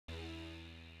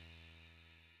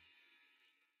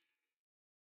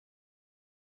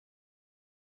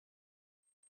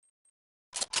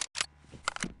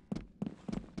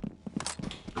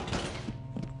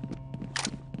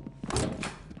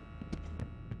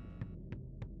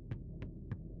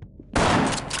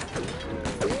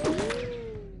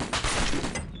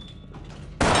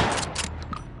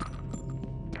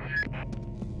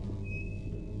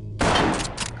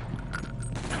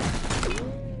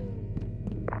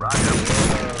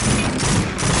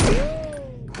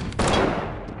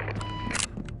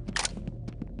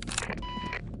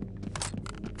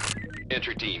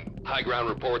Entry team, high ground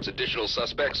reports additional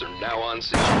suspects are now on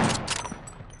scene.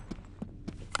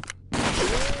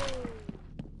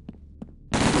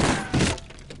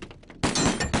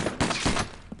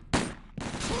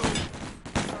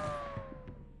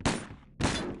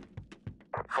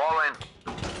 Fall in.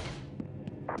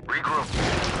 Regroup.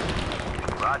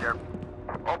 Roger.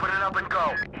 Open it up and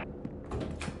go.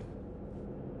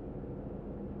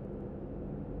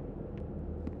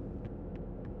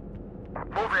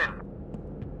 Move in.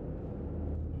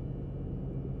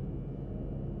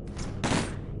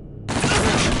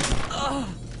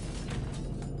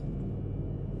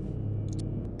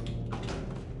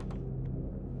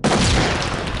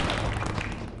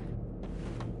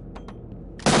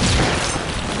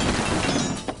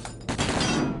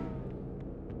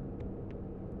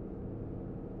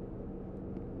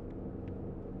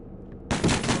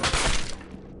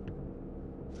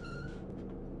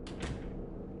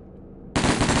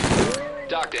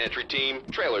 Dock to entry team,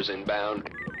 trailers inbound.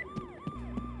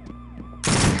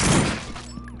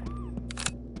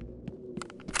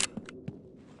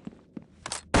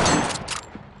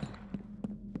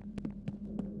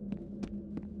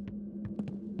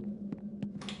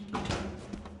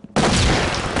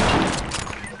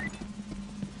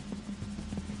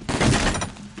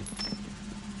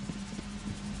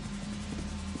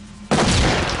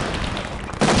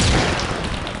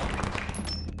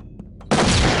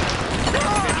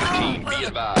 Be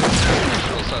advised,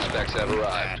 additional suspects have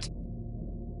arrived.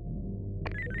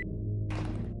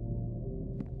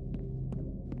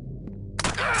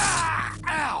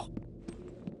 Ow!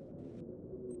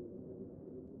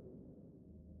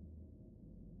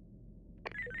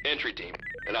 Entry team,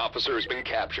 an officer has been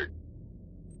captured.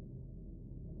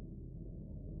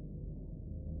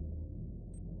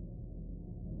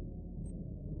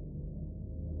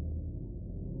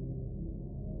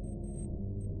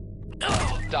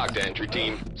 Dock to entry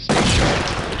team, stay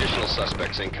sharp. Additional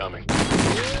suspects incoming.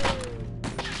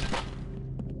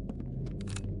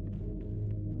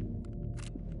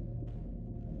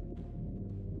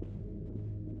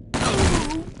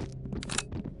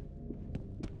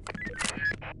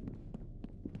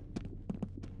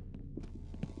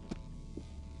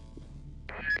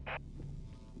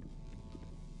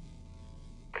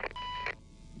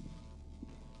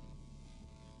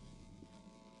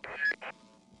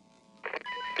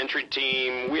 Entry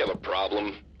team, we have a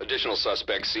problem. Additional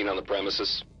suspects seen on the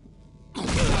premises.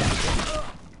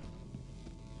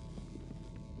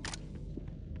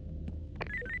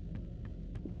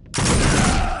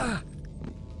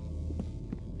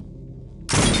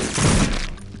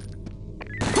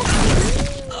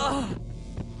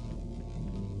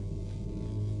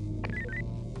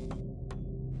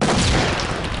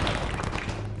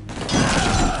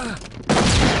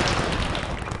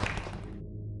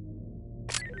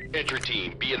 Entry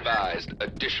team, be advised.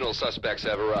 Additional suspects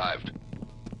have arrived.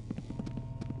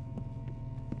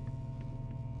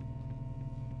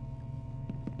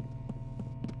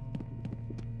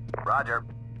 Roger.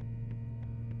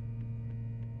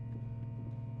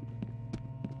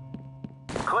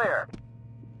 Clear.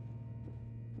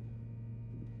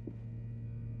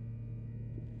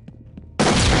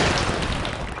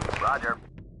 Roger.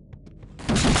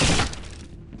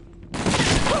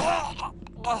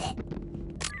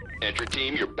 Entry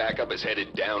team, your backup is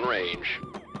headed downrange.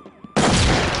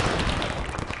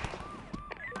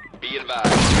 Be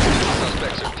advised,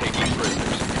 suspects are taking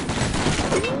prisoners.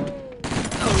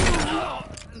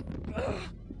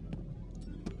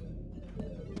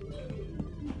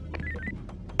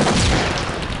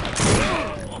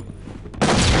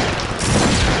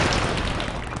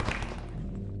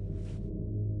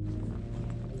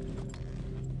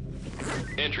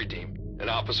 Entry team, an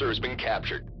officer has been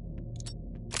captured.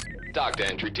 Dock to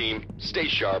entry team, stay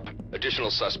sharp.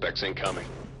 Additional suspects incoming.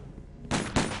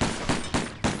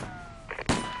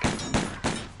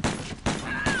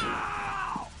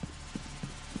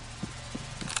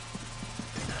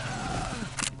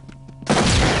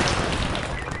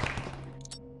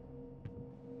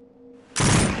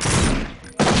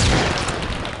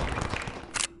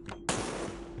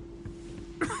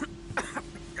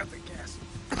 Got the gas.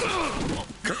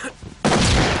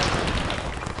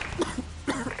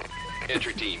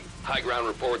 Entry team, high ground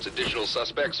reports additional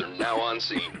suspects are now on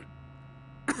scene.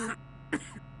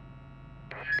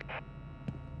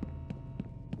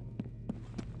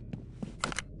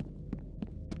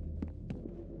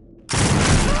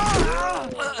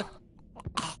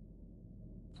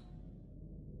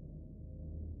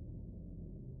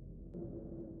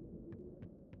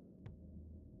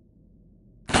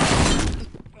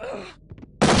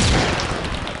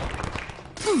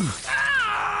 Entry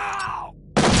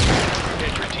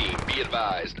team, be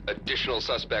advised. Additional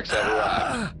suspects have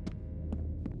arrived.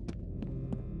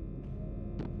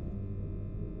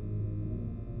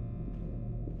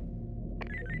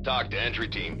 Talk to entry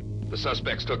team. The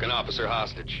suspects took an officer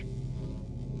hostage.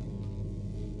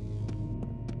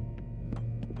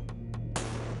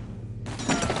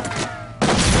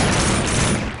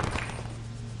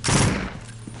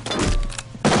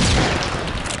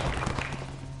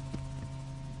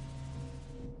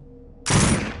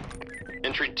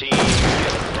 Entry team, we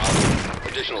have a problem.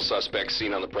 Additional suspects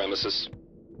seen on the premises.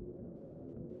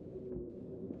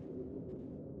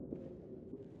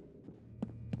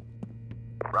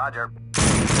 Roger.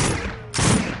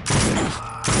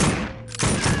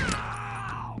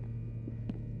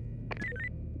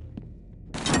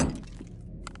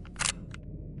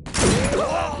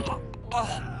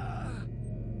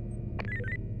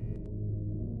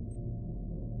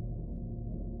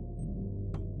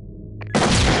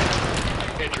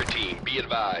 Entry team, be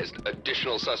advised.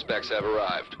 Additional suspects have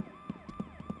arrived.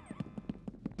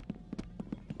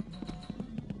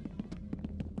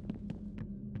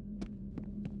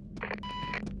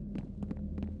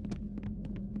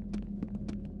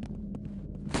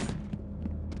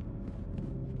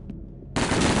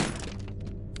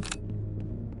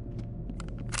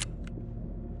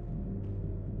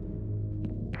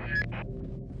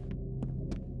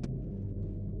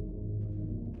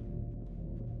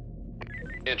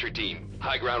 Entry team,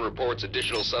 high ground reports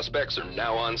additional suspects are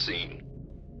now on scene.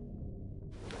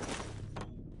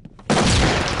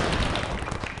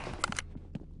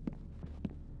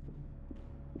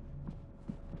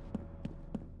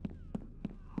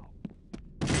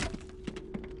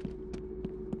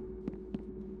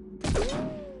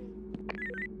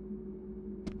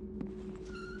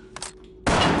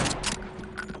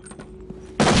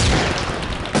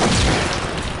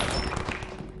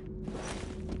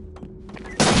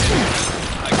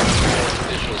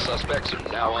 Suspects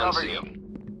are now on scene.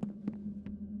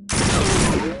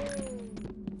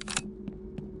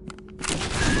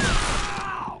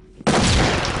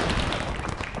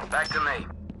 Back to me.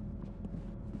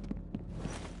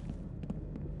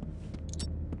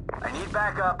 I need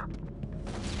backup.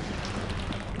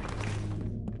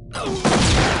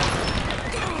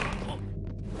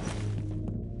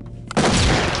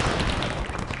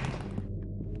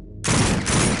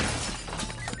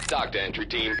 Talk to entry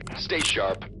team. Stay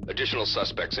sharp. Additional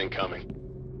suspects incoming.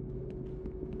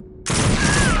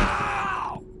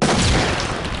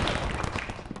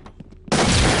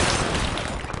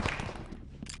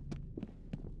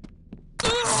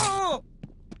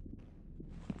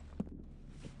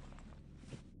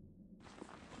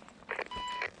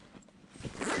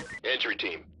 Entry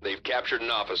team, they've captured an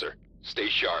officer. Stay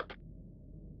sharp.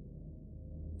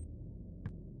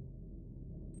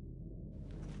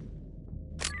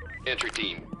 Entry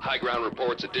team, high ground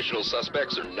reports additional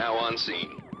suspects are now on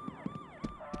scene.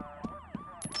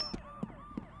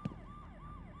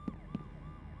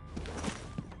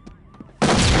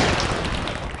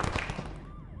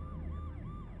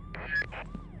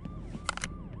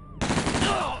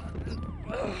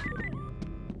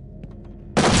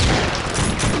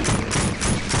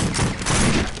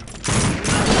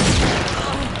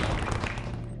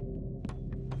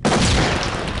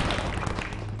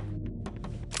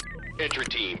 Entry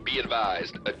team, be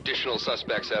advised. Additional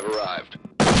suspects have arrived.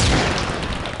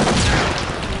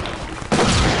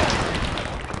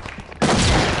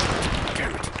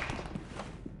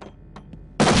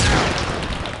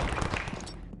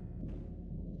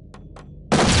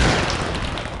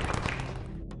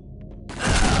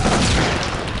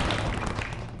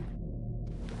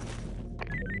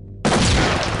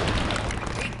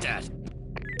 Take that.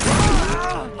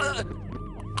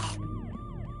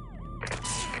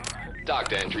 Talk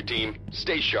to entry team.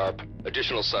 Stay sharp.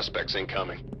 Additional suspects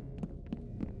incoming.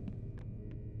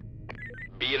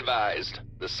 Be advised.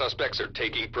 The suspects are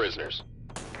taking prisoners.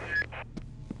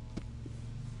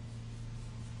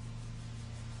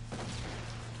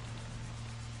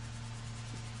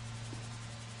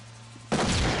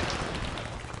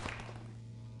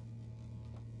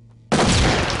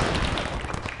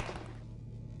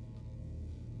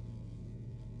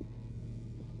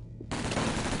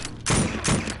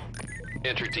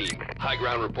 Entry team, high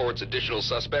ground reports additional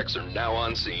suspects are now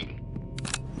on scene.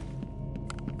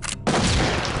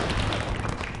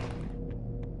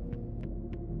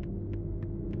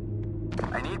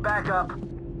 I need backup.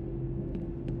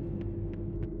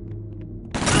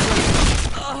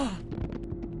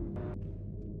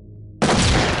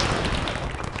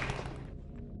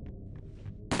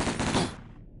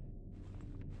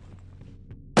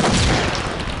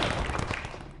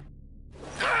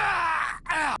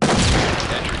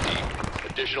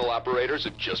 Additional operators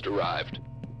have just arrived.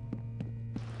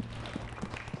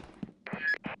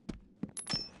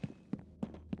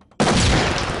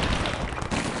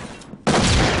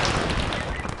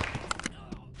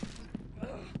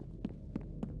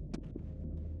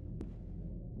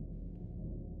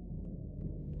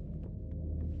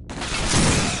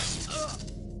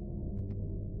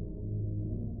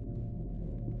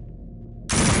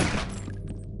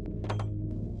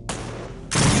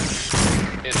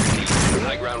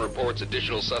 High ground reports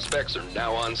additional suspects are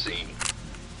now on scene.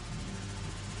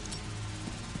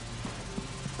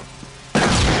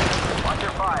 Watch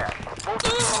your fire.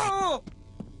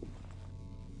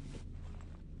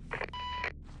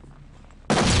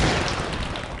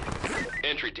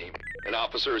 Entry team, an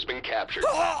officer has been captured.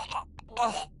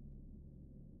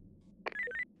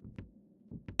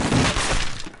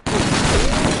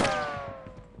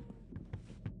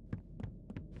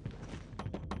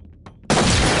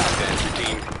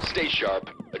 Stay sharp.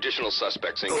 Additional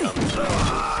suspects incoming.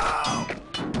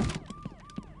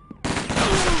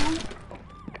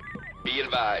 Be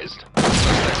advised.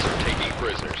 Suspects are taking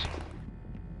prisoners.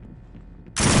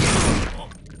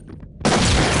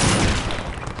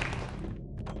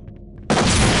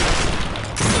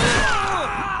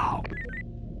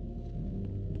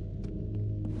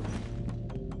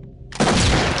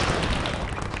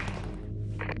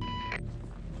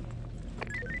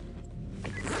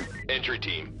 Entry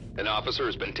team. An officer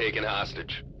has been taken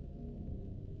hostage.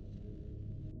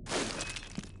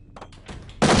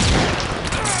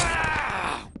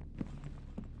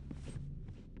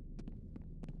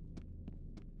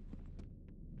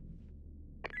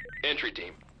 Entry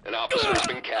team. An officer has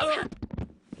been captured.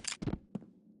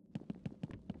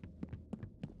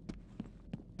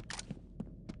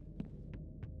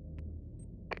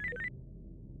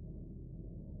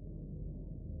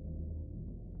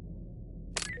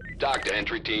 Dock to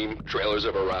entry team. Trailers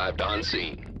have arrived on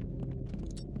scene.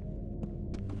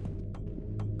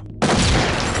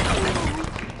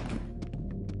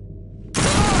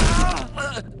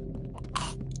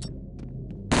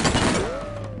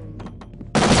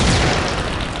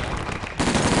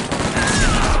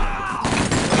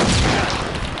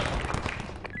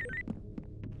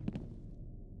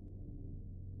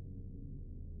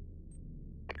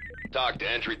 Dock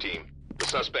to entry team. The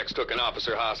suspects took an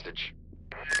officer hostage.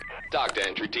 Dock to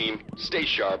entry team. Stay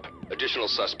sharp. Additional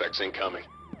suspects incoming.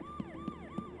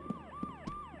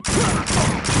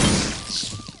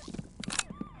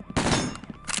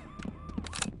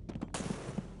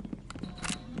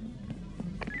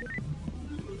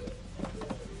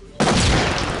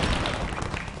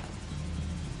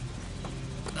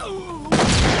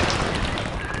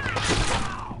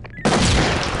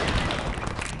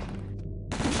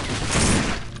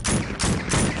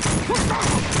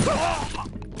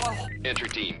 Entry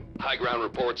team. High ground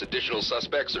reports additional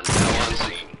suspects are now on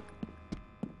scene.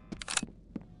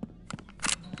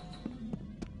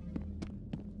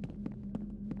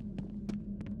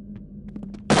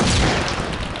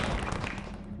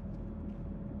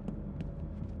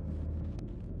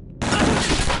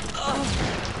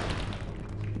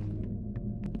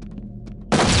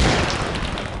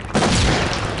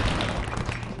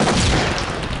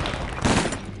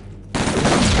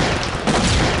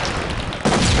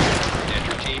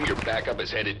 Backup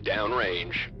is headed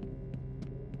downrange.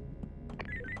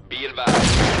 Be advised,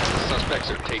 the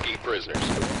suspects are taking prisoners.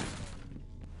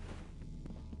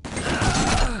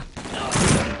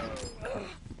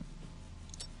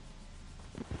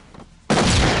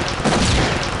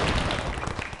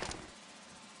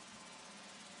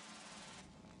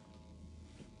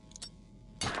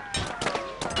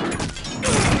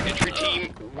 Entry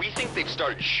team, we think they've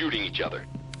started shooting each other.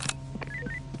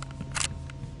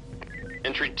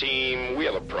 Entry team, we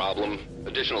have a problem.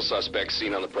 Additional suspects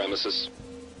seen on the premises.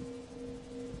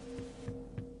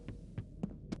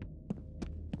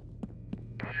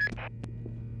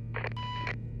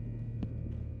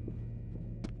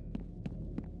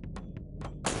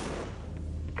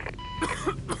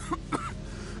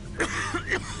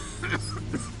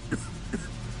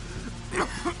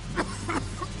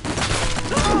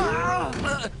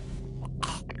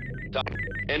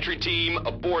 Entry team,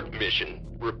 abort mission.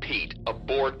 Repeat,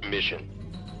 abort mission.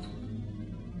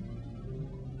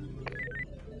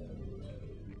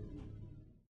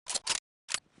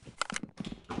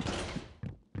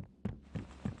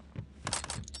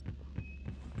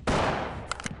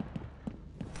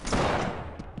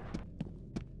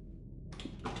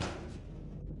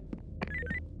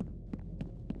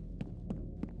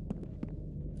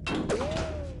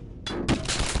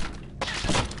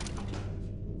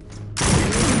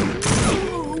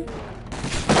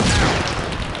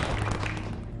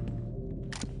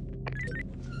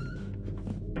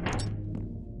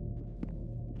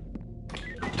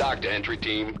 Dock to entry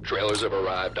team. Trailers have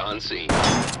arrived on scene.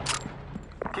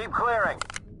 Keep clearing.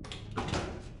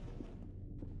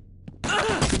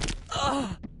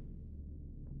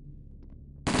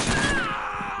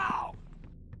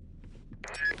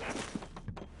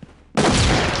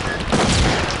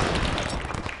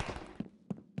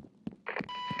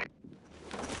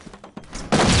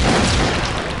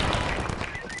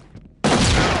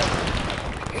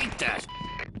 Hate that.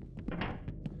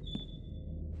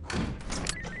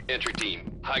 Entry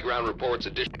team. High ground reports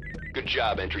addition. Good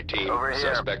job, entry team. Over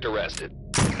here. Suspect arrested.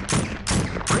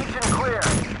 Reach and clear.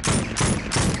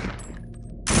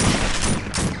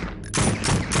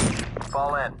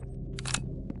 Fall in.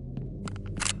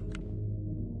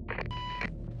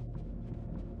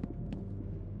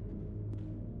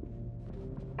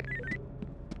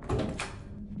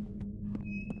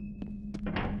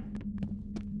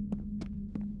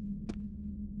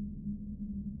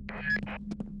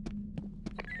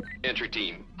 Entry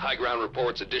team. High ground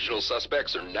reports additional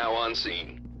suspects are now on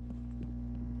scene.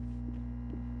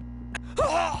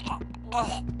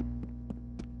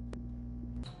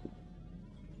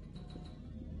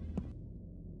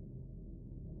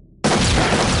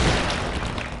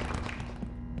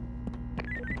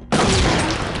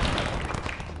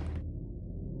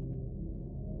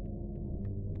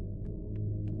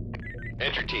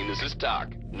 Entry team, this is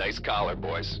Doc. Nice collar,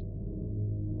 boys.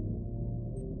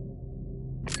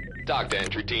 Dock to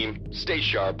entry team. Stay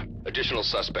sharp. Additional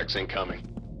suspects incoming.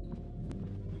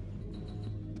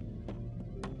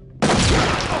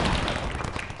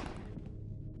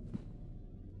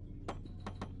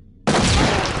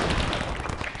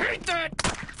 Hate that.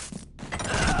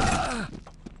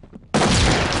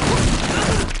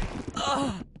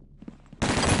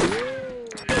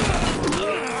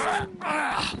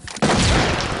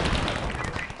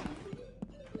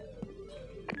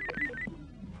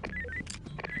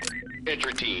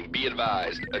 Entry team, be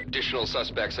advised. Additional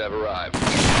suspects have arrived.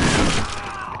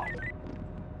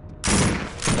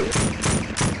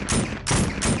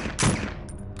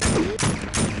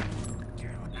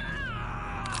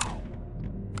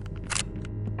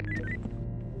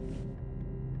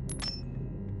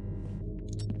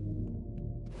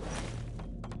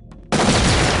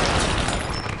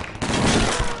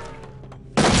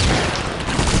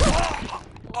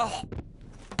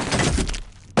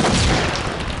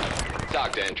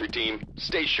 Dock to entry team.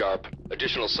 Stay sharp.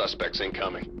 Additional suspects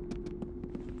incoming.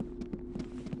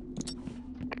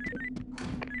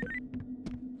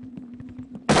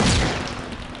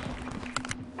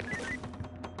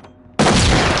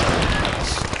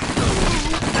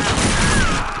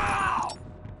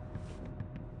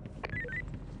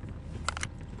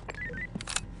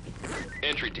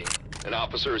 Entry team. An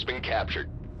officer has been captured.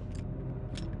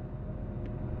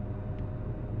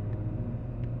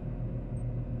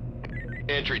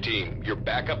 Entry team, your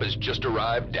backup has just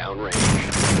arrived downrange.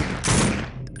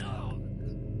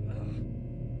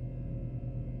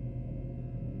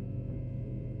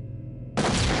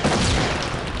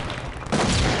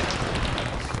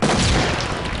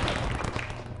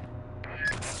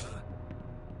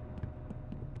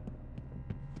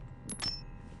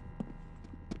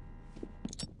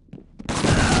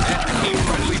 Entry team,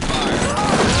 friendly fire.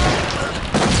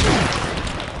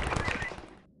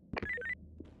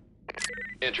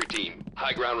 Entry team,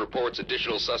 high ground reports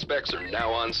additional suspects are now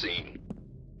on scene.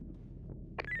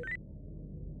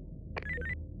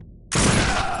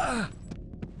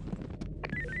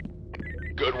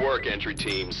 Good work, entry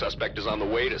team. Suspect is on the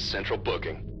way to central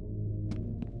booking.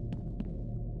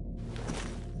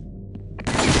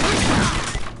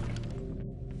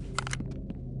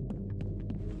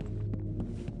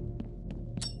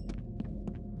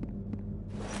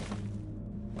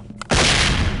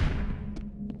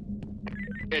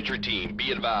 Entry team,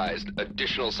 be advised.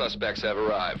 Additional suspects have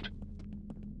arrived.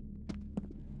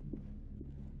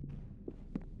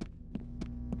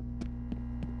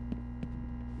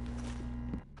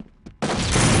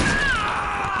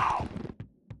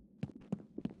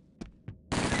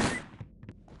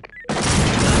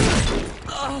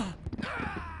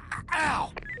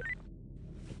 Ow!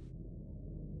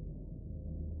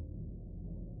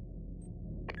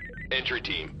 Entry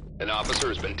team, an officer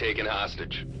has been taken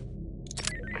hostage.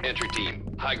 Entry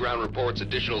team, high ground reports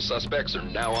additional suspects are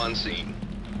now on scene.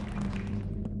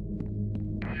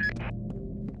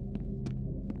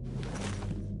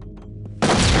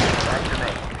 Back to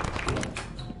me.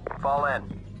 Fall in.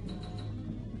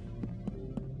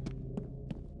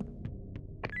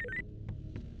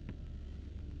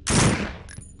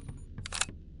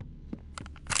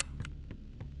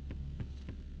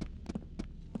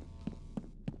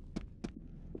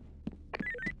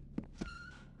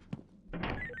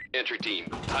 Entry team,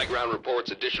 high ground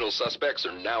reports additional suspects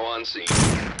are now on scene.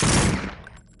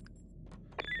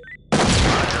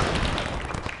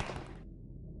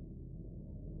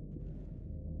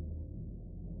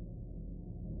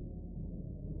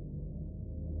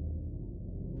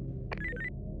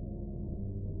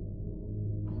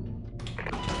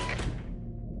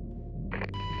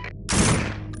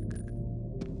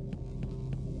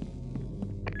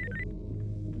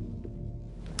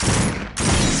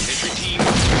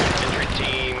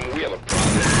 We have a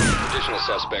problem. Additional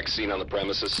suspects seen on the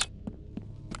premises.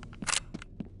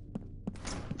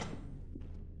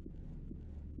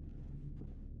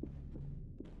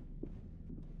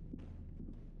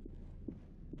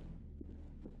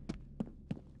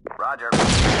 Roger.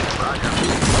 Roger.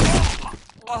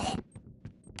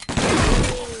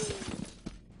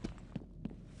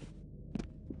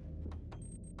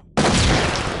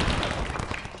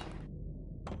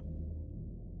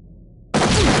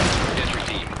 Entry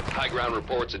team, high ground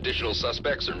reports additional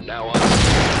suspects are now on scene.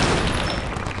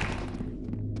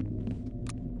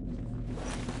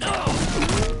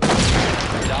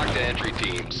 Dock to entry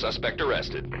team, suspect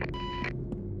arrested.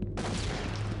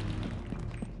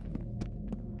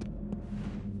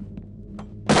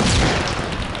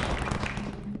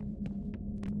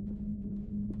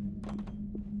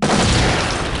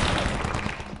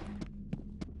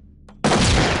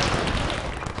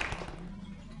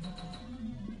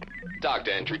 Dock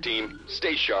to entry team,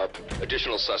 stay sharp.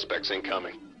 Additional suspects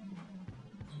incoming.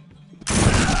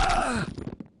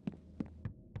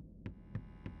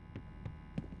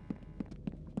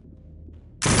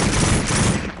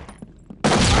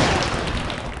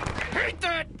 Hate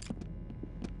that!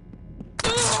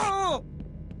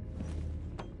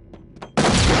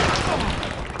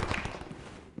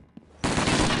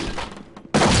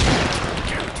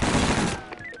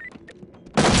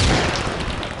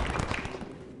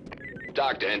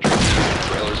 Dock to entry team,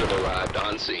 trailers have arrived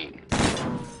on scene.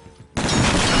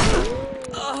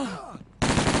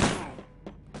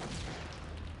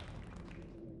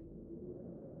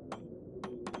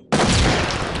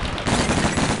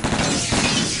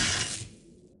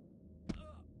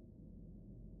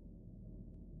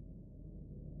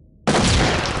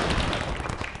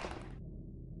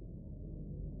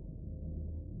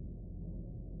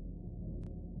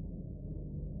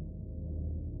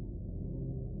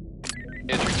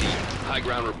 Entry team, high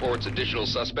ground reports additional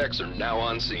suspects are now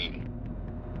on scene.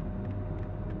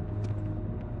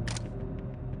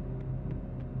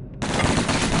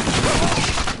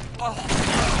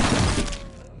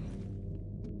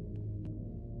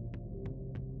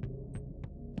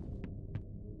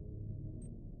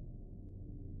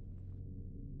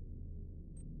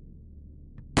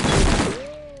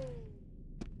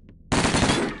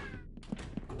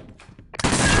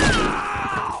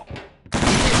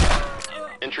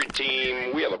 Entry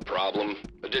team, we have a problem.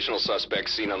 Additional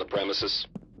suspects seen on the premises.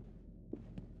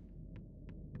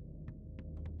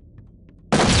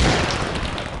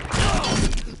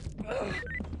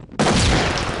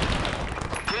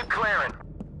 Keep clearing.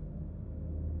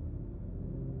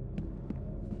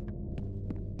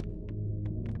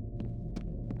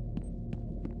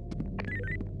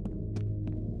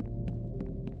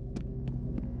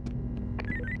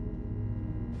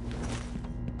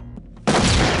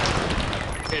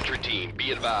 Entry team,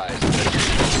 be advised.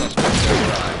 Additional suspects have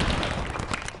arrived.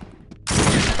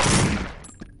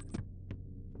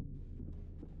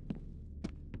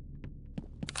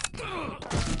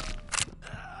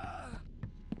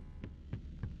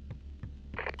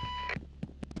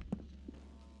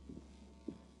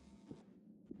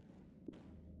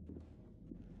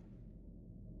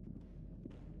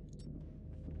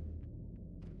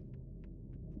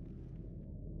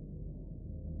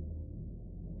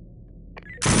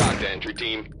 Dock to entry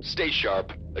team, stay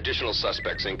sharp. Additional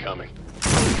suspects incoming.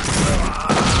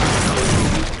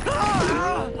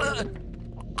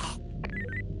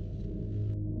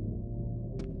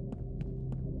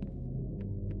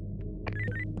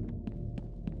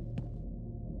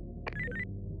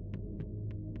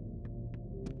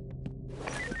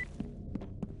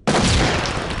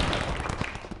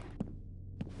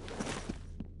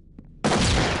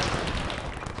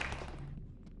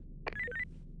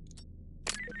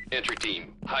 Entry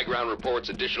team, high ground reports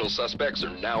additional suspects are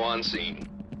now on scene.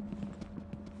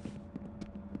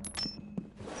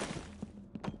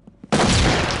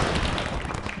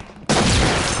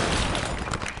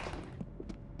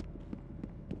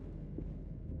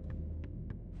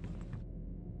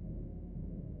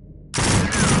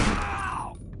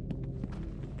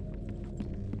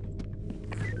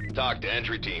 Dock to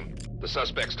entry team. The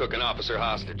suspects took an officer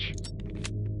hostage.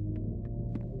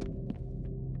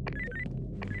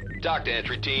 Dock to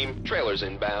entry team, trailers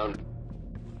inbound.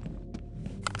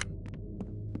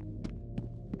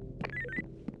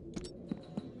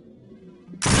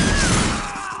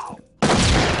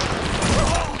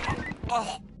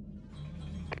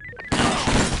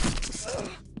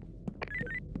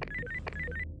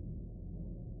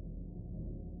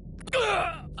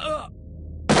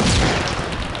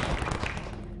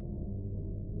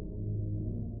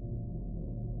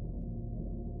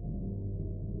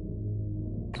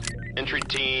 Entry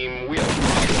team, we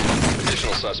have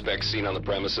additional suspects seen on the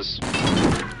premises.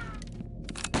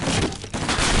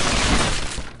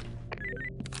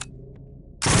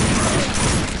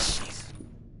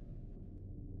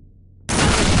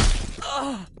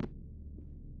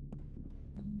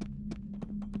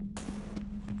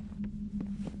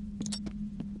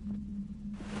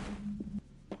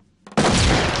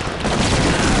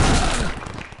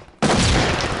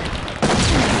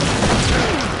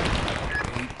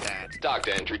 Dock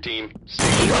to entry team.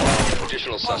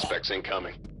 Additional suspects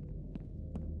incoming.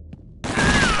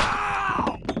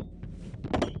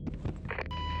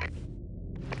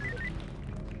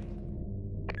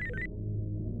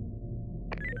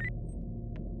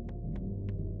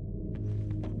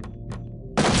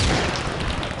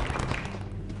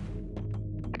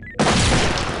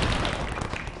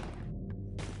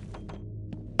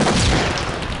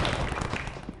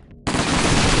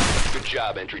 Good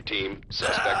job, entry team.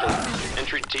 Suspect.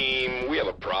 Entry team, we have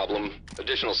a problem.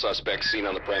 Additional suspects seen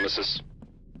on the premises.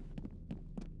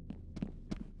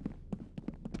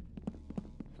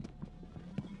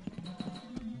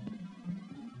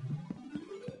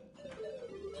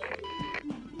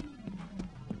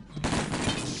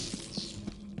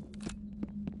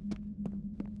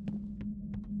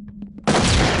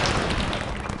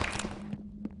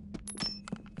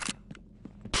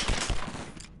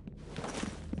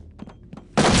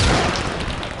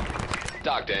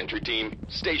 Dock to entry team.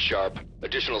 Stay sharp.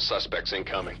 Additional suspects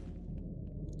incoming.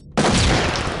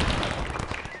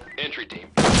 Entry team.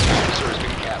 An officer has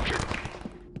been captured.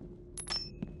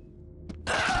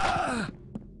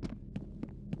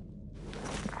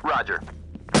 Roger.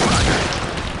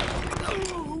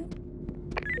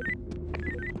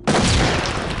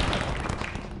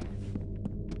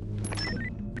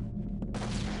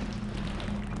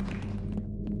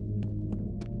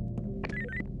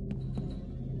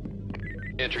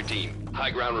 Entry team. High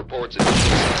ground reports additional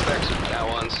suspects are now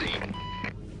on scene.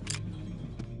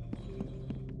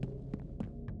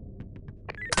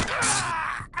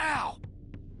 Ow!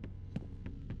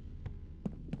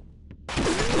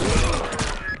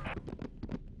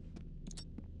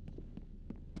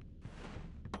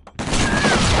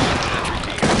 Entry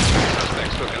team.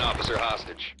 Suspects took an officer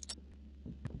hostage.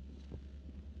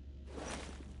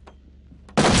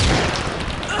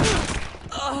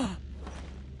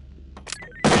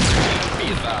 Be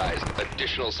advised,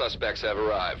 additional suspects have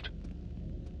arrived.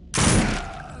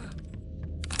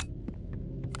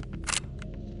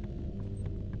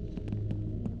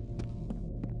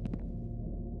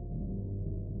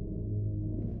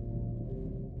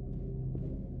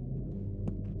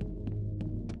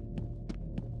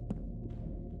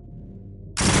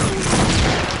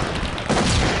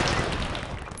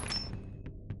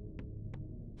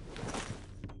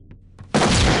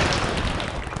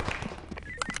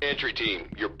 Entry team,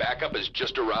 your backup has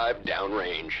just arrived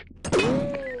downrange.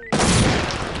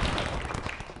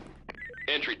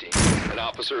 Entry team, an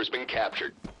officer has been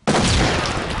captured.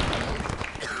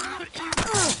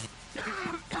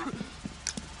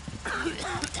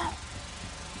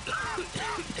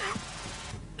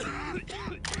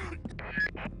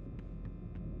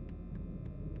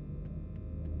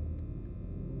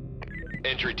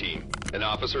 Entry team, an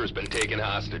officer has been taken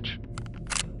hostage.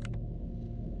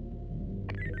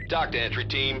 Dock to entry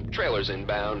team, trailers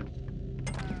inbound.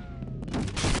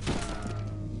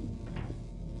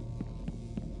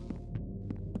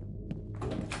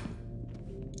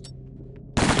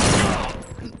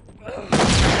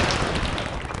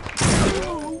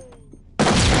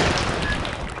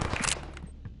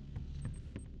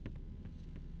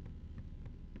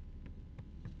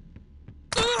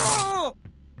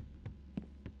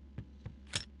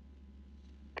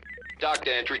 Dock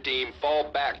to entry team, fall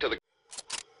back to the...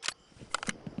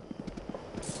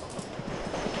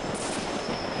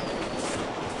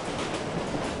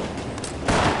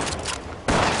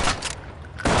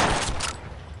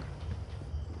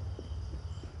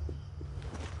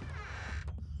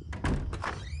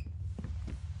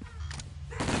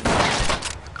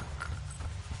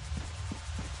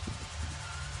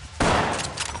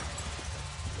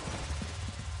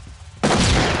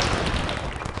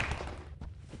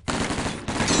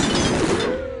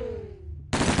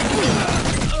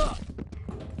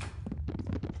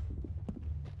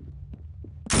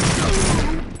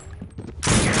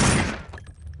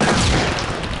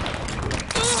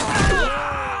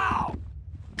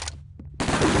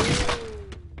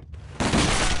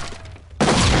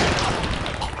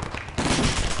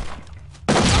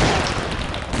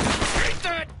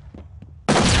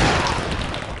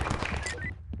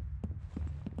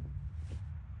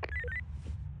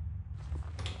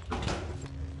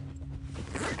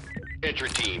 Entry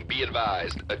team, be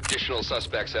advised. Additional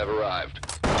suspects have arrived.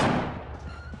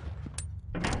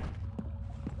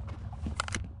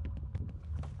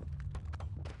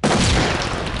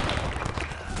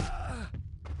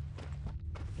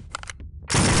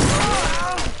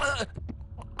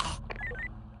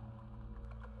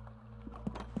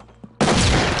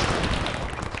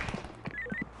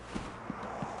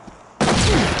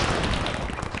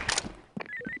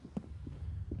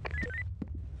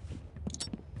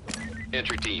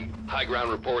 Entry team, high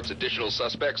ground reports additional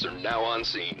suspects are now on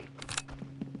scene.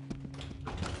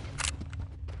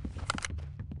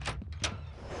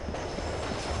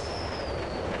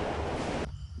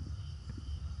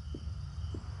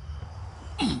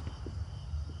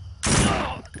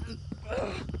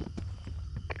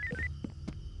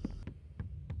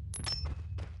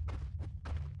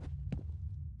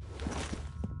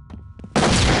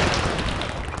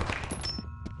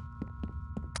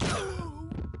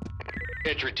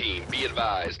 Entry team, be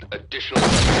advised. Additional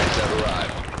suspects have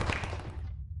arrived.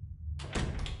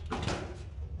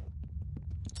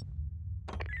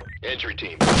 Entry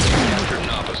team, captured an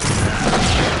officer.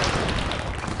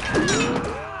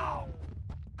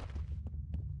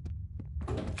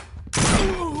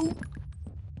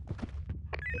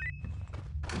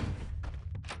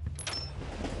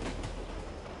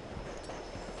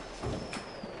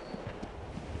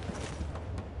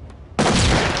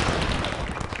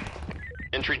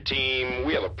 Entry team,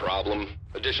 we have a problem.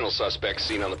 Additional suspects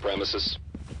seen on the premises.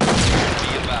 Be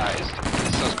advised,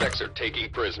 suspects are taking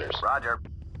prisoners. Roger.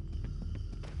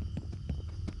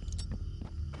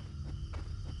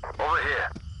 Over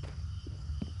here.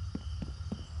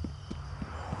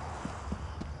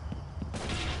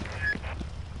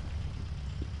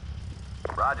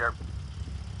 Roger.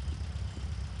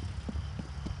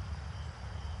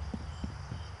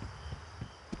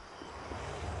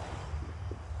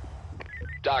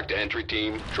 Dock to entry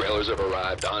team, trailers have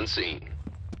arrived on scene.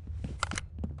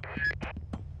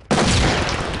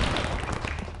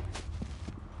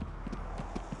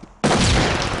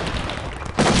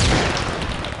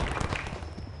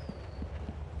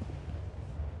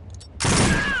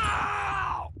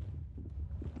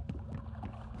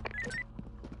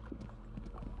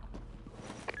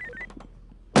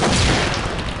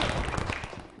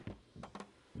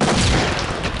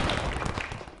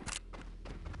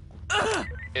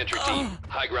 Entry team,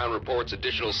 high ground reports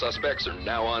additional suspects are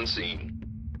now on scene.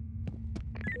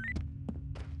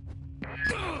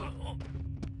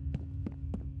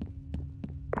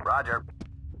 Roger.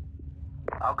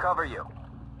 I'll cover you.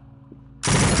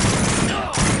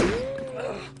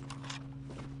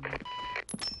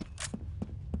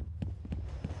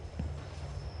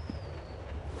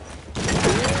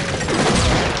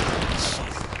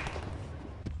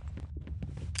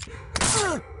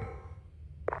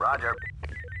 Roger.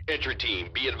 Entry team,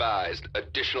 be advised.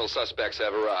 Additional suspects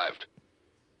have arrived.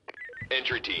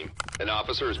 Entry team, an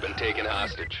officer has been taken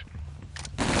hostage.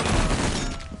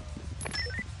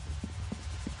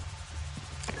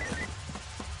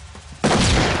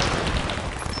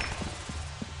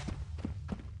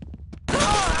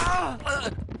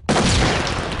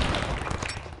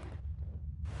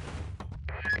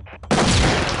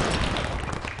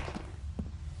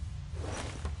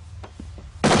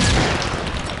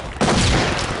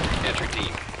 Entry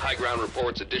team, high ground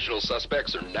reports additional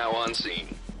suspects are now on scene.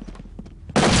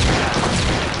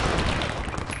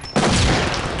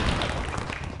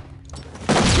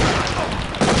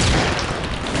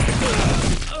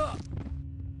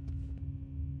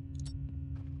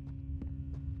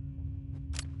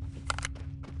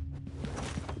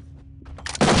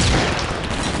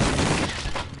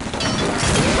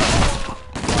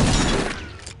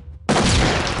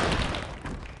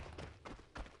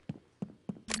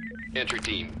 Entry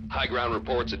team, high ground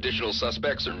reports additional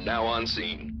suspects are now on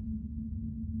scene.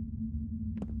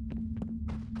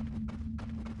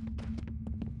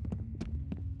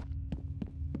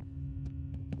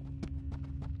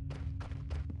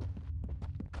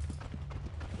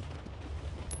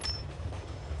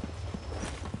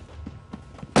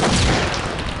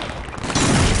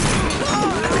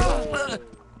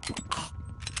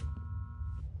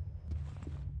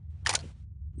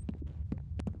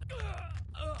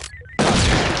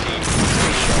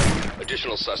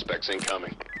 Additional suspects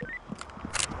incoming.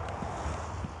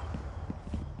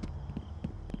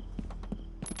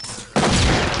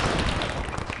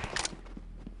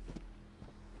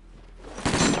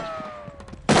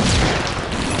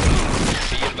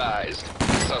 Be advised,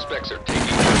 suspects are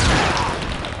taking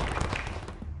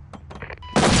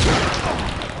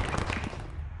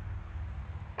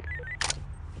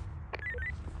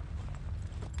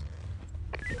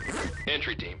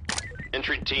Entry team.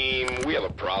 Entry team, we have a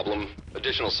problem.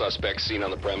 Additional suspects seen on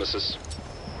the premises.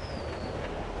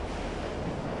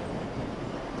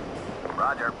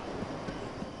 Roger.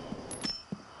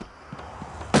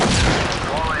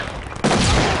 Fall in.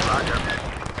 Roger.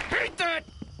 Hate that!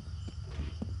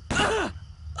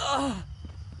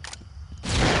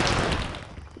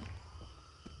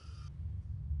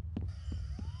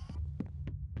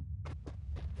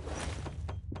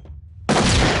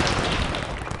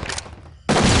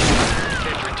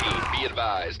 Entry team, be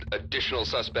advised. Additional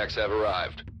suspects have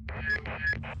arrived.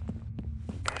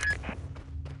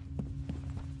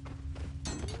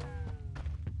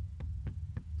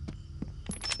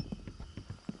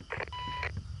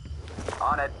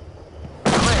 On it.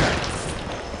 Clear.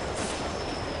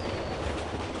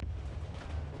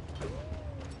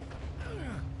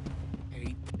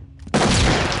 Hate.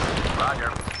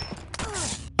 Roger.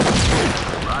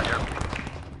 Roger.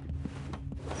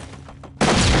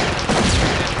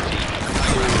 Entry team,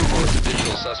 highway reports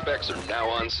additional suspects are now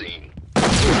on scene.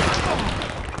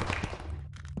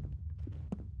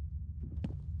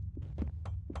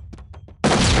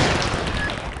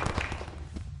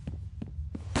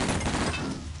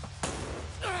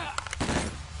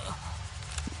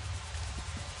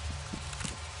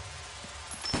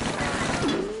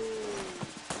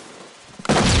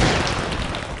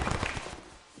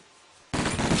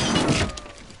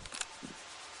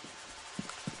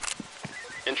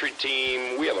 Entry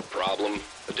team, we have a problem.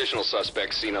 Additional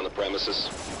suspects seen on the premises.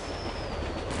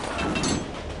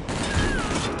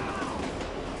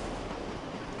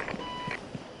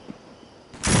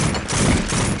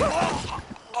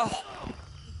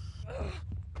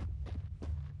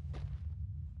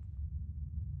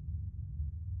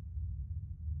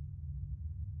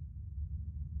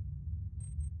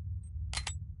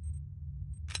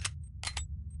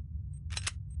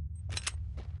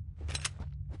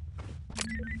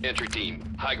 Entry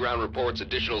team, high ground reports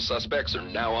additional suspects are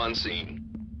now on scene.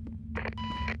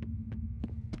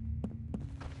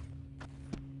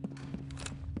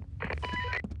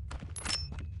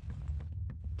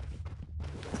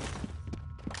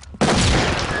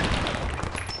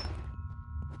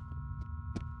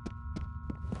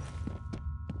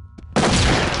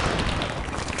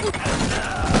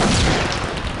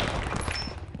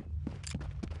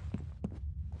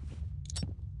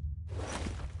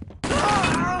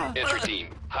 Entry team,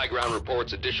 high ground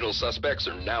reports additional suspects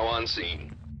are now on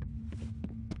scene.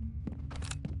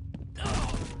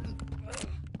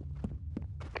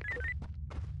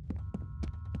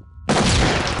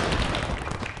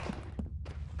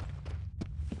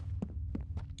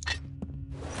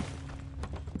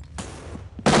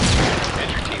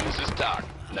 Entry team, this is Doc.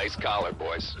 Nice collar,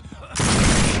 boys.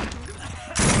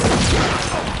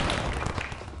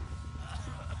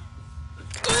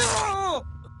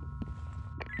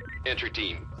 Entry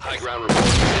team, high ground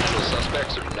reports additional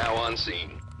suspects are now on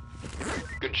scene.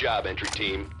 Good job, entry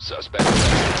team. Suspect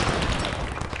arrested.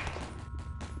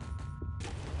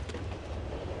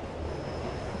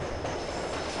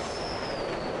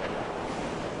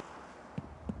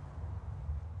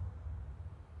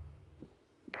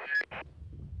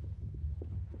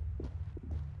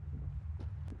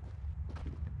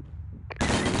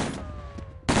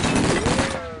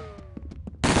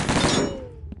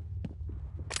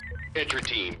 Entry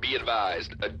team, be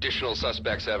advised. Additional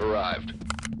suspects have arrived.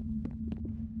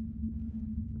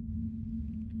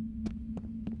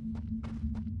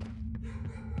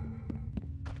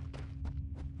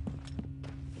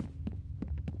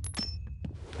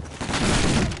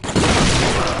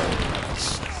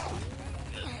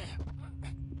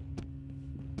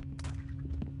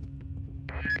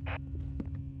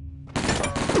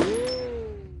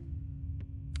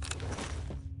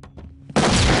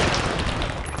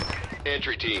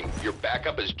 Entry team, your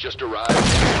backup has just arrived at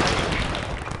range.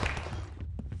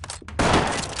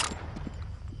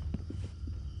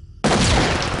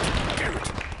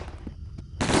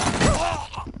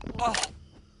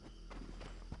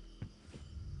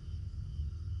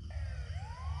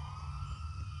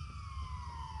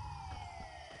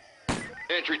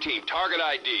 Entry team, target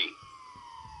ID.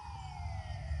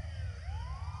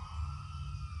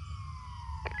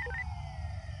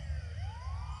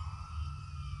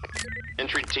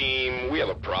 Entry team, we have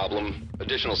a problem.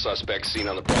 Additional suspects seen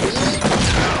on the premises.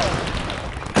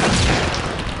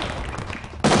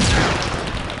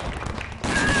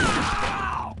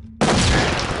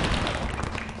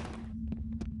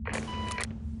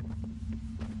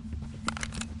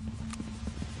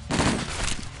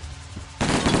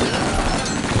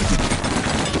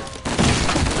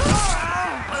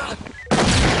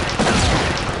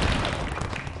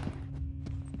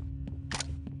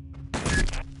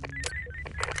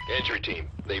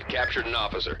 captured an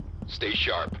officer. Stay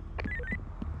sharp.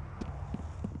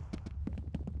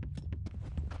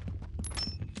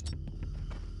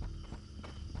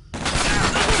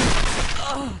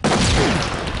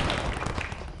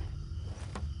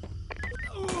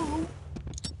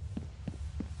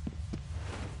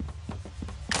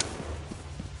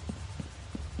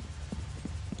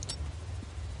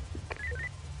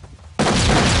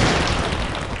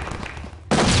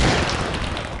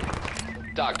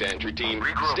 Dock to entry team.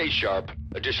 Regroup. Stay sharp.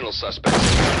 Additional suspects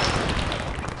incoming.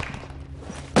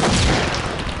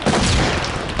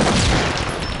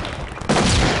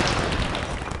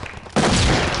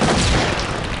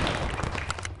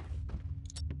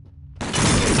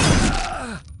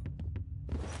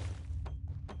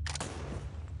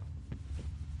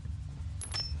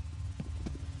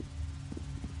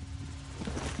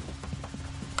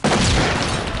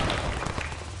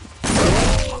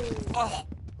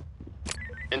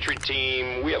 Entry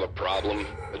team, we have a problem.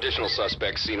 Additional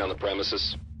suspects seen on the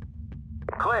premises.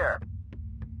 Clear.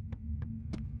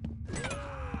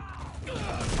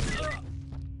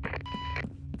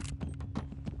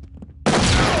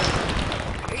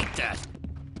 Hate that.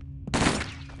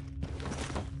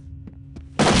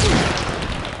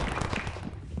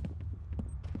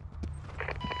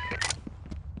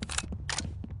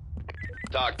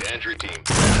 Dock to entry team.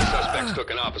 The suspects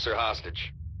took an officer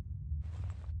hostage.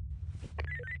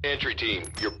 Entry team,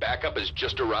 your backup has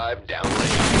just arrived downrange.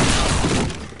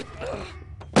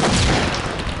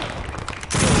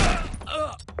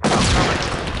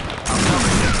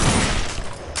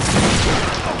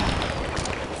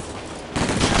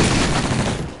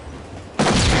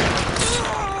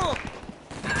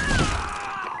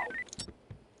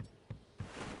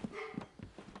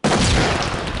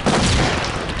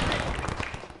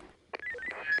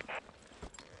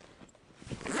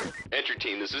 Entry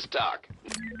team, this is Doc.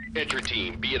 Entry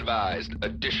team, be advised,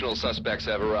 additional suspects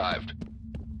have arrived.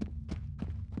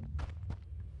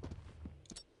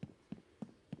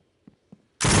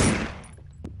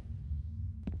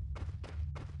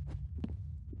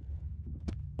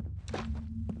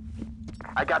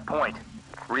 I got point.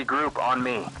 Regroup on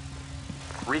me.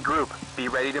 Regroup. Be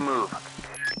ready to move.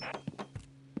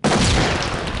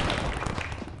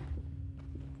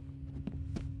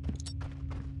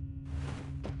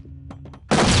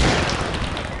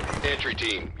 Entry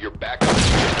team, your backup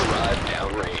has just arrived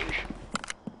downrange.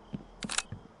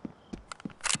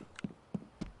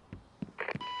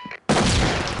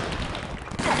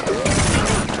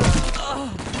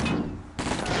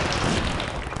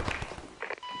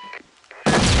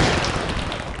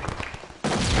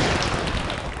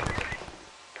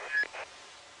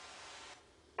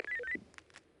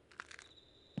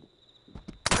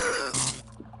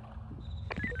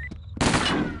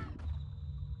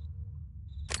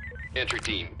 Entry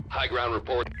team, high ground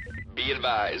report. Be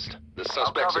advised, the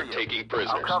suspects are taking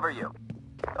prisoners. I'll cover you.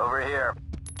 Over here.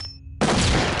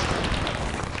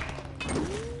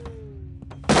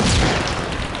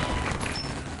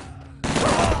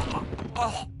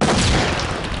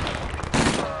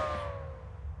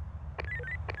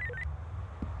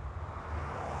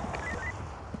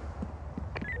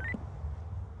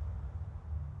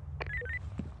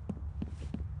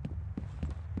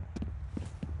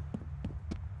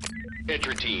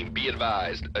 Entry team, be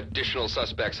advised, additional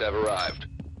suspects have arrived.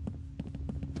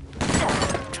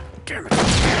 Damn it.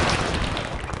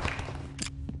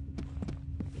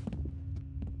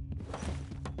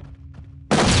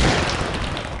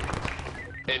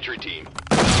 Entry team,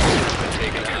 an officer has been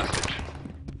taken hostage.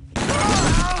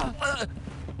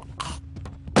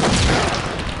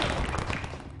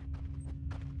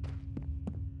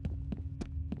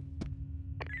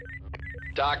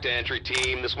 Dock to entry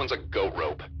team, this one's a goat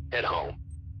rope. Head home.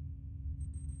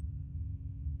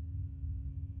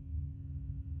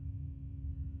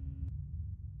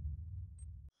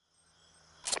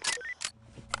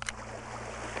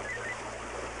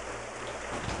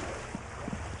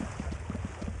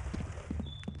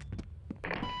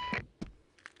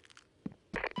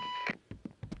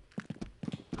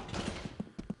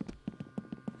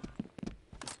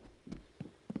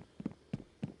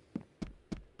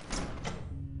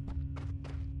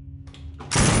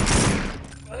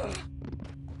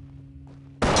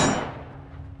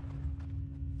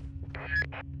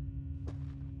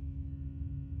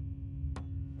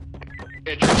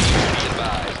 Entry team, be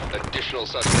advised, additional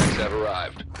suspects have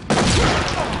arrived.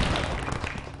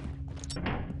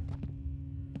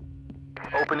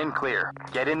 Open and clear.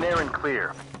 Get in there and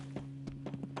clear.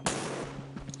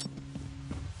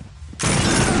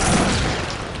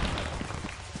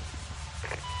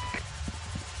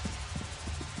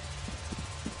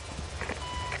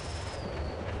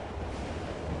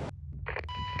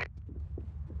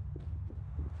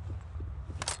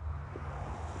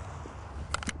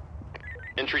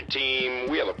 Entry team,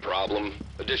 we have a problem.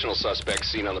 Additional suspects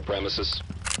seen on the premises.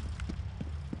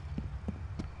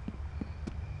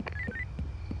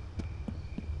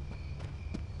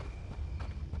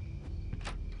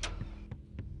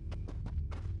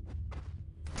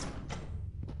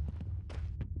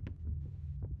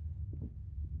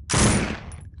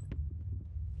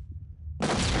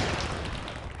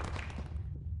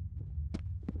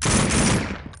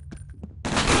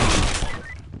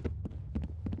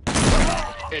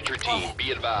 Entry team,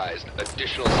 be advised.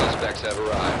 Additional suspects have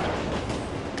arrived.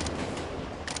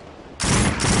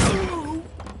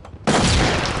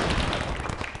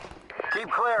 Keep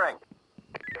clearing.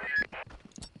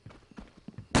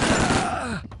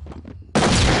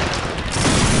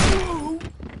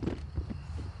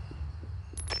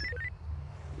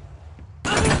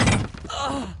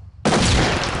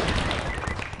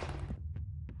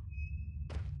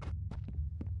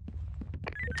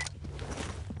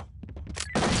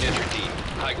 Entry team,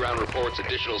 high ground reports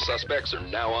additional suspects are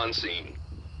now on scene.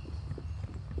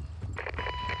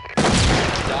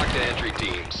 Dock to entry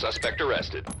team, suspect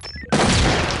arrested.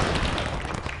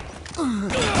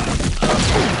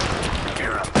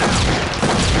 Gear up now.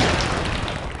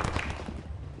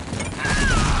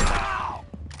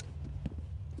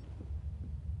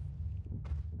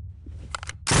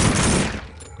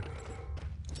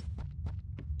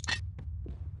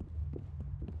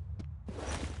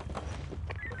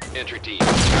 Entry team,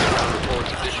 high ground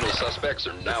reports additional suspects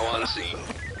are now on scene.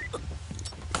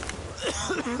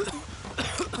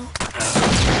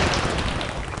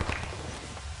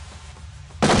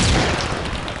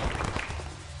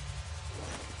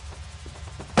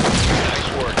 Nice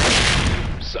work.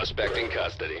 Suspect in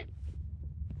custody.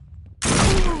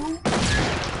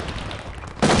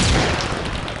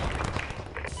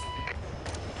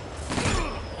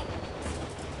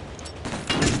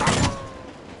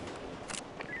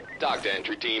 Dock to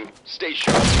entry team. Stay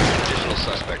sharp. Additional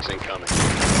suspects incoming.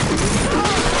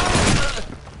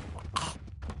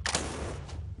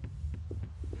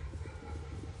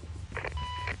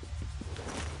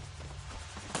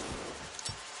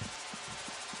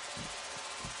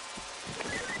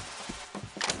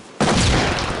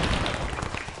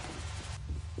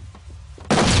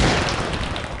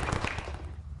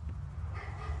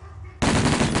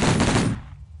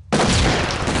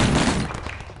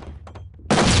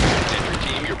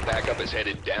 Backup is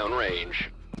headed downrange.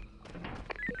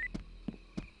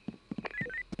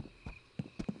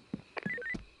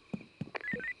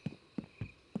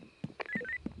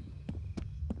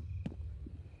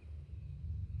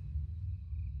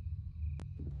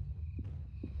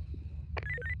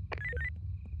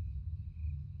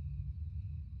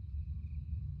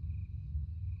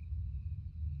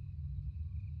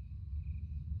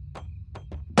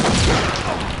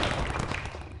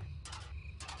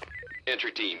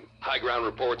 Entry team, high ground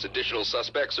reports additional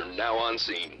suspects are now on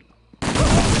scene.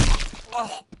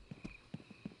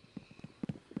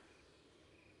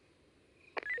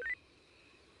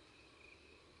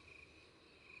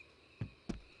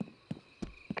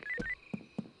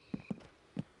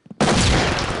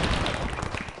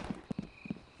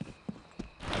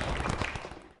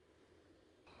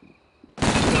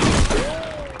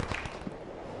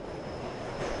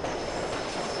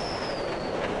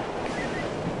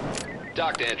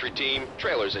 Dock to entry team,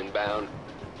 trailers inbound.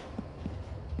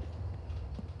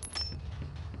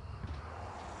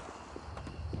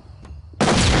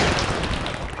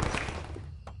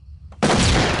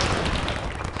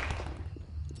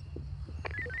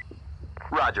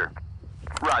 Roger.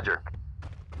 Roger.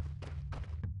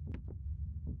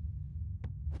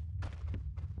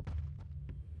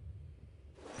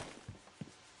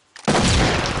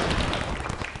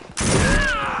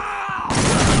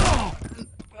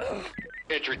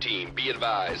 Entry team, be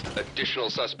advised. Additional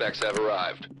suspects have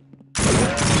arrived.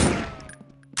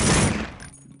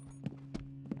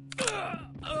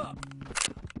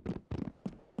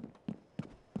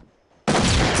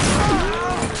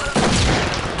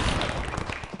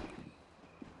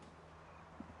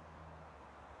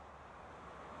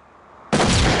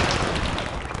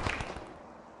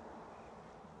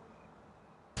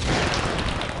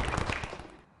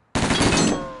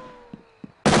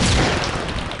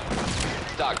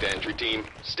 Dock to entry team.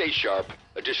 Stay sharp.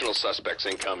 Additional suspects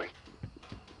incoming.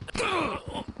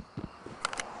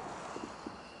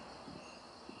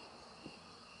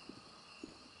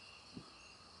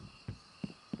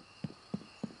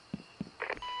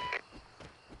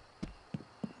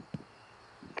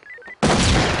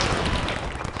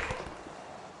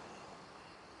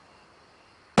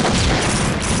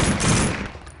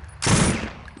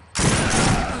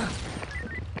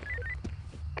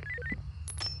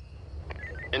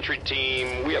 Entry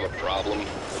team, we have a problem.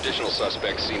 Additional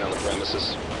suspects seen on the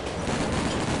premises.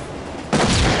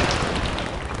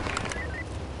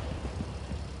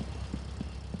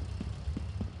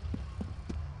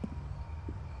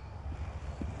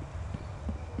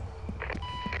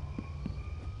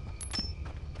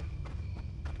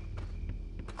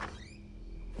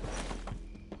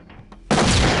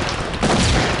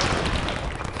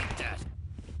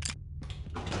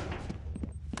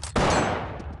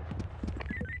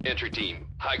 Entry team,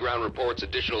 high ground reports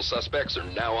additional suspects are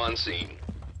now on scene.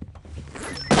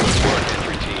 Good work,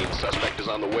 entry team. Suspect is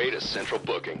on the way to central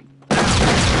booking.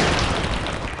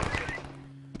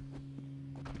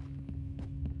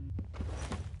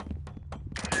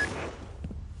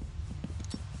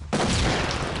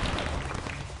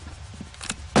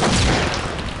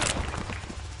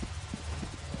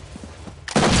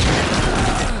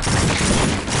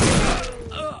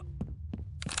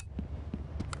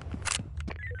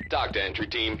 Dock to entry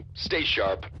team. Stay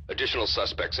sharp. Additional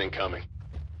suspects incoming.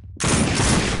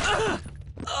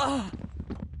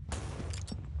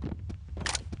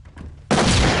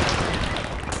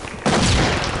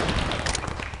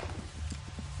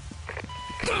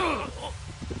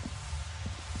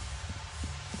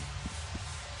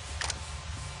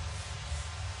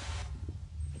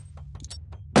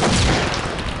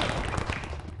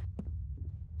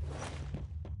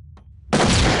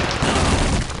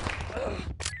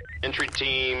 Entry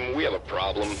team, we have a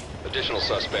problem. Additional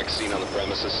suspects seen on the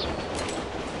premises.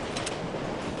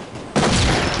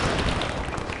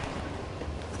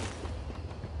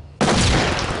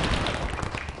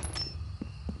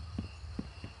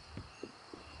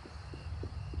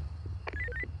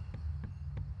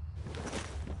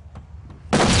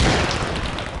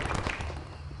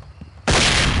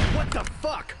 What the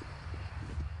fuck?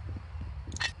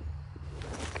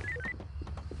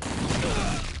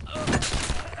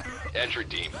 Entry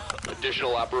team,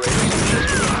 additional operators have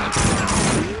just arrived.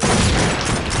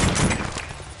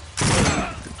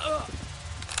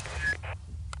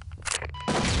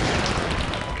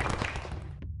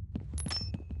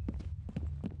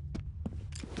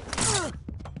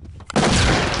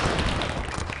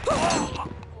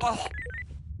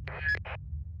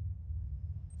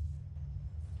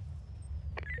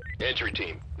 Entry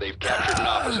team, they've captured an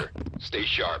officer. Stay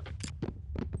sharp.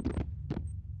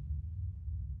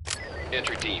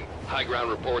 Entry team, high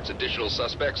ground reports additional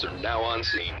suspects are now on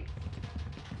scene.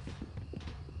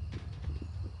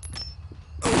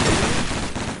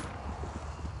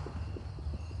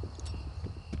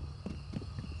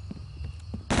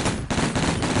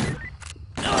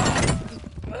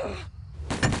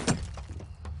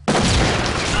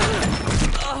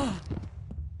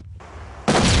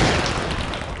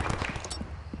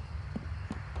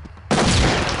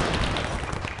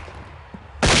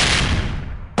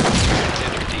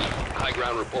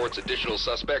 Ground reports additional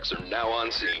suspects are now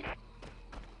on scene.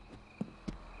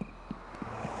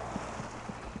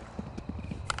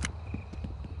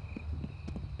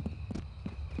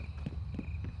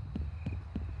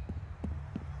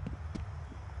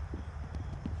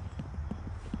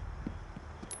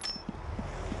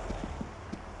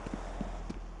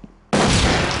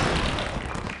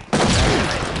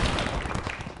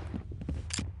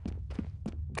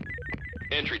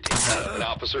 Entry team, an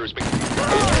officer has been...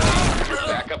 Your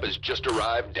backup has just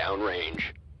arrived downrange.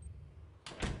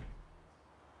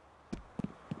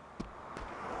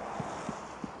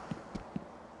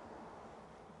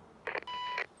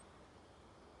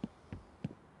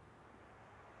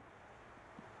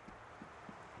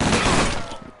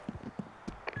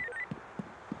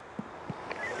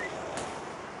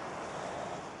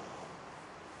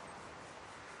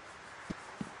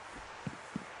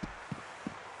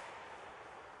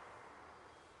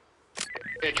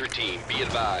 Entry team, be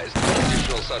advised.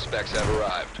 Additional suspects have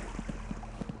arrived.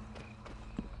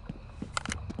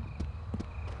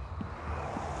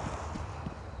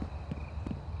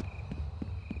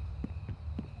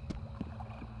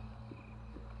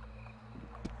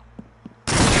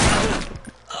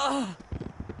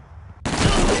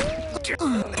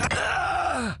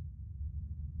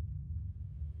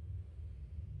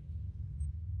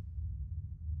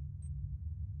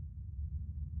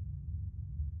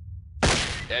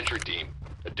 Entry team,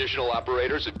 additional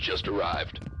operators have just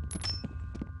arrived.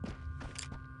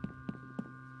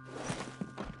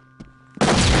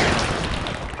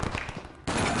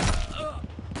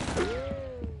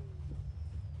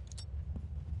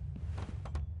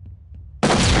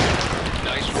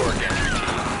 Nice work, entry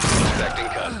team. Suspect in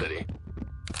custody.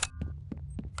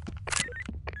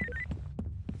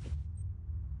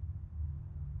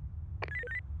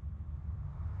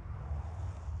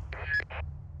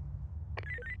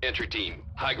 Entry team,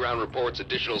 high ground reports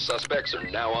additional suspects are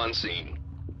now on scene.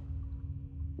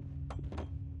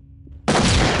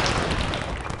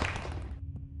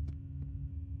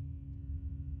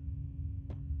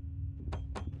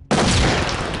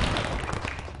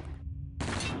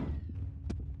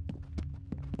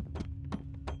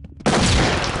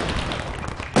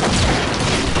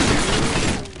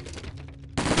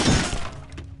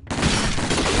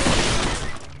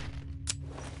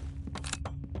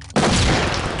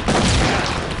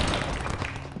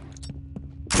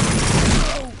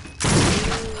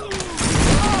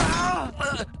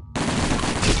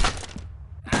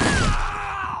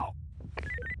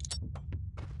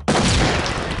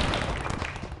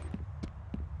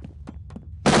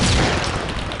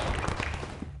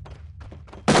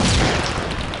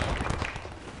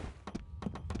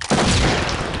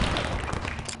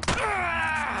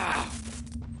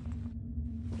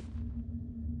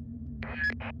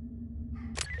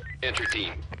 Entry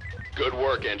team. Good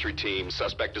work, entry team.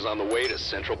 Suspect is on the way to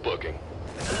central booking.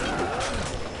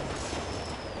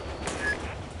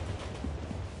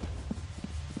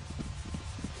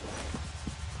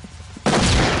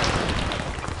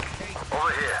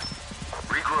 Over here.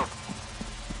 Regroup.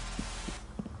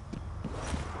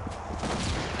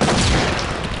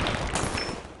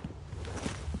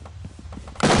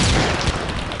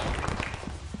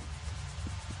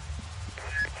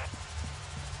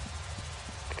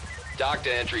 Dock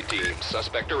to entry team.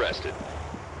 Suspect arrested.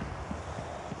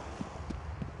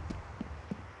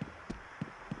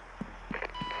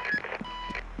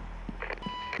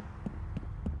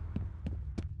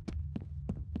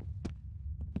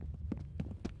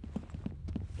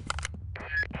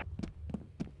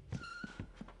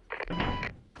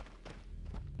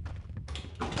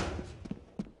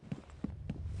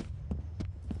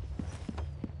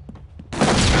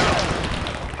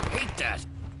 Hate that.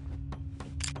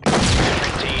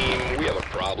 Entry team, we have a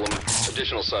problem.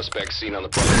 Additional suspects seen on the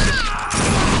premises.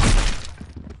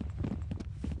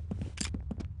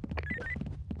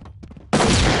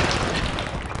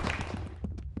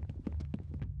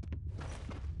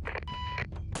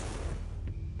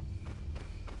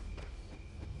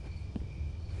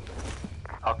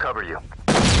 I'll cover you.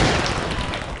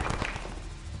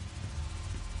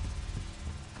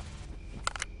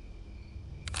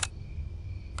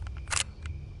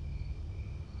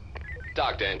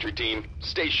 Dock to entry team.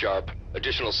 Stay sharp.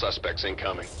 Additional suspects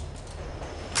incoming.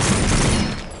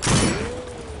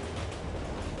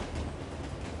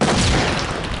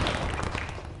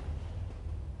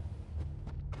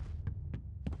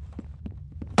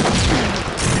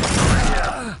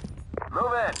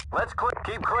 Move in. Let's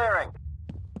keep clearing.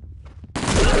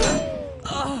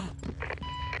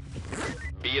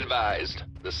 Be advised,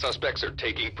 the suspects are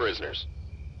taking prisoners.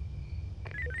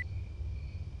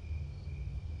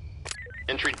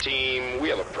 Entry team, we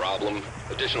have a problem.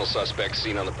 Additional suspects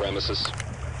seen on the premises.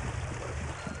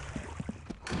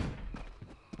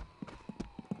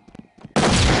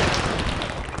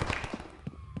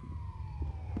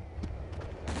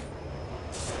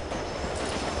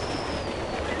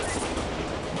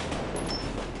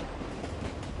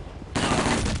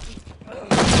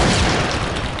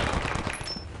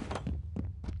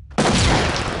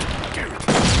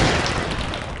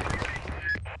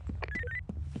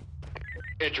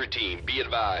 Entry team, be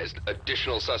advised,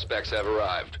 additional suspects have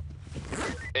arrived.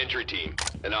 Entry team,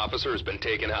 an officer has been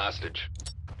taken hostage.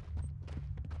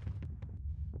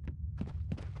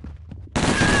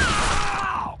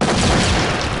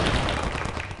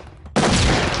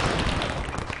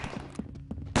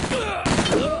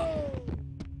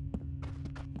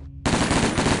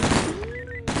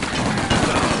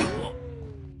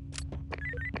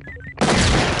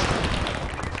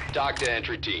 Dock to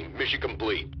entry team, mission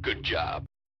complete. Good job.